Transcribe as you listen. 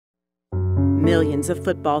Millions of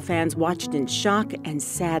football fans watched in shock and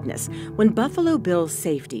sadness when Buffalo Bills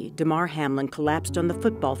safety Damar Hamlin collapsed on the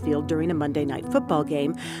football field during a Monday Night Football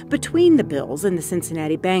game between the Bills and the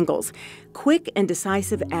Cincinnati Bengals. Quick and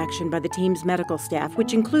decisive action by the team's medical staff,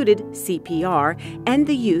 which included CPR and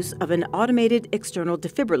the use of an automated external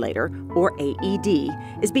defibrillator, or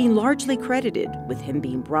AED, is being largely credited with him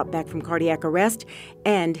being brought back from cardiac arrest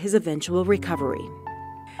and his eventual recovery.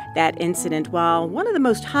 That incident, while one of the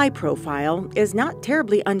most high-profile, is not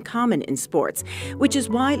terribly uncommon in sports, which is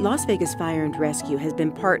why Las Vegas Fire and Rescue has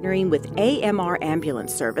been partnering with AMR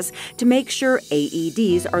Ambulance Service to make sure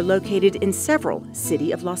AEDs are located in several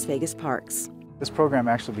City of Las Vegas parks. This program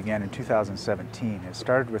actually began in 2017. It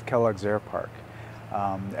started with Kellogg-Zahre Park.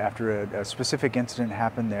 After a specific incident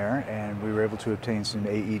happened there, and we were able to obtain some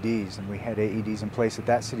AEDs, and we had AEDs in place at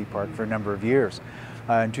that city park for a number of years.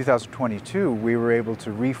 In 2022, we were able to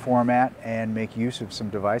reformat and make use of some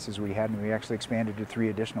devices we had, and we actually expanded to 3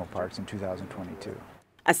 additional parks in 2022.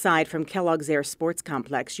 Aside from Kellogg-Zahre Sports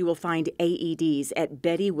Complex, you will find AEDs at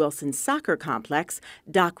Bettye Wilson Soccer Complex,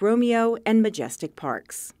 Doc Romeo, and Majestic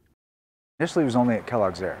parks. Initially, it was only at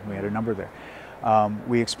Kellogg-Zahre. We had a number there.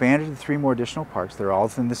 We expanded to 3 more additional parks. They're all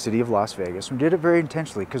within the city of Las Vegas. We did it very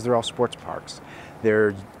intentionally because they're all sports parks.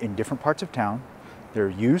 They're in different parts of town. They're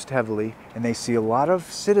used heavily, and they see a lot of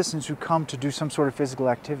citizens who come to do some sort of physical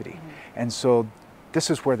activity. And so this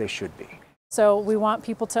is where they should be. So we want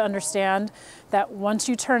people to understand that once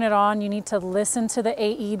you turn it on, you need to listen to the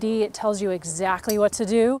AED. It tells you exactly what to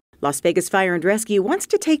do. Las Vegas Fire and Rescue wants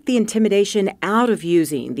to take the intimidation out of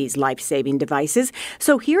using these life-saving devices.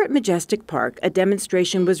 So here at Majestic Park, a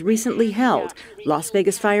demonstration was recently held. Las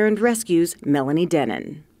Vegas Fire and Rescue's Melanie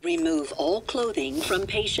Denon. Remove all clothing from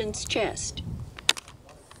patient's chest.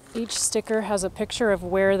 Each sticker has a picture of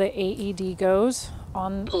where the AED goes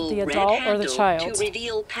on the adult or the child. To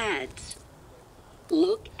reveal pads.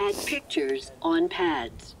 Look at pictures on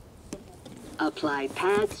pads. Apply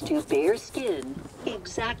pads to bare skin,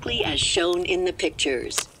 exactly as shown in the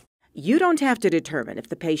pictures. You don't have to determine if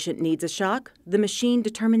the patient needs a shock. The machine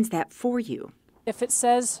determines that for you. If it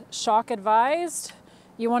says shock advised,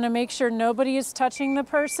 you want to make sure nobody is touching the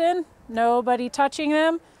person, nobody touching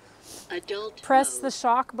them. Adult Press mode. the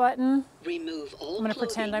shock button. Remove all I'm going to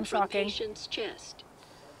pretend I'm from shocking. patient's chest.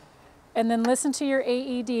 And then listen to your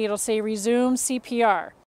AED. It'll say resume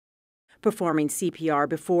CPR. Performing CPR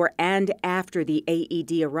before and after the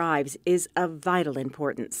AED arrives is of vital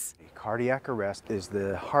importance. Cardiac arrest is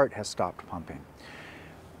the heart has stopped pumping.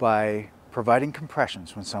 By providing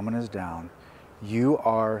compressions when someone is down, you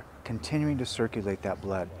are continuing to circulate that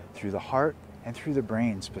blood through the heart and through the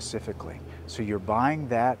brain specifically. So you're buying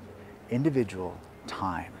that individual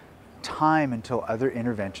time until other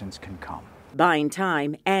interventions can come. Buying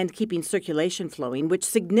time and keeping circulation flowing, which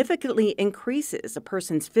significantly increases a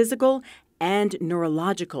person's physical and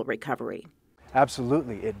neurological recovery.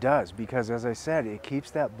 Absolutely, it does, because as I said, it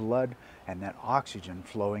keeps that blood and that oxygen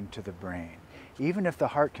flowing to the brain. Even if the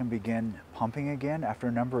heart can begin pumping again after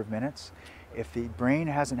a number of minutes, if the brain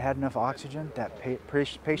hasn't had enough oxygen, that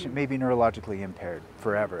patient may be neurologically impaired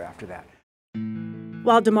forever after that.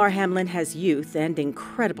 While Damar Hamlin has youth and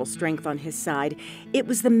incredible strength on his side, it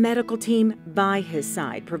was the medical team by his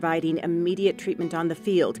side providing immediate treatment on the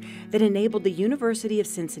field that enabled the University of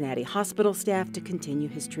Cincinnati hospital staff to continue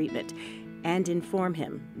his treatment and inform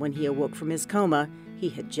him when he awoke from his coma he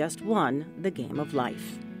had just won the game of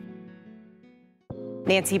life.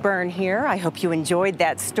 Nancy Byrne here. I hope you enjoyed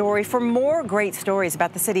that story. For more great stories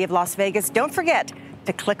about the city of Las Vegas, don't forget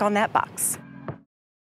to click on that box.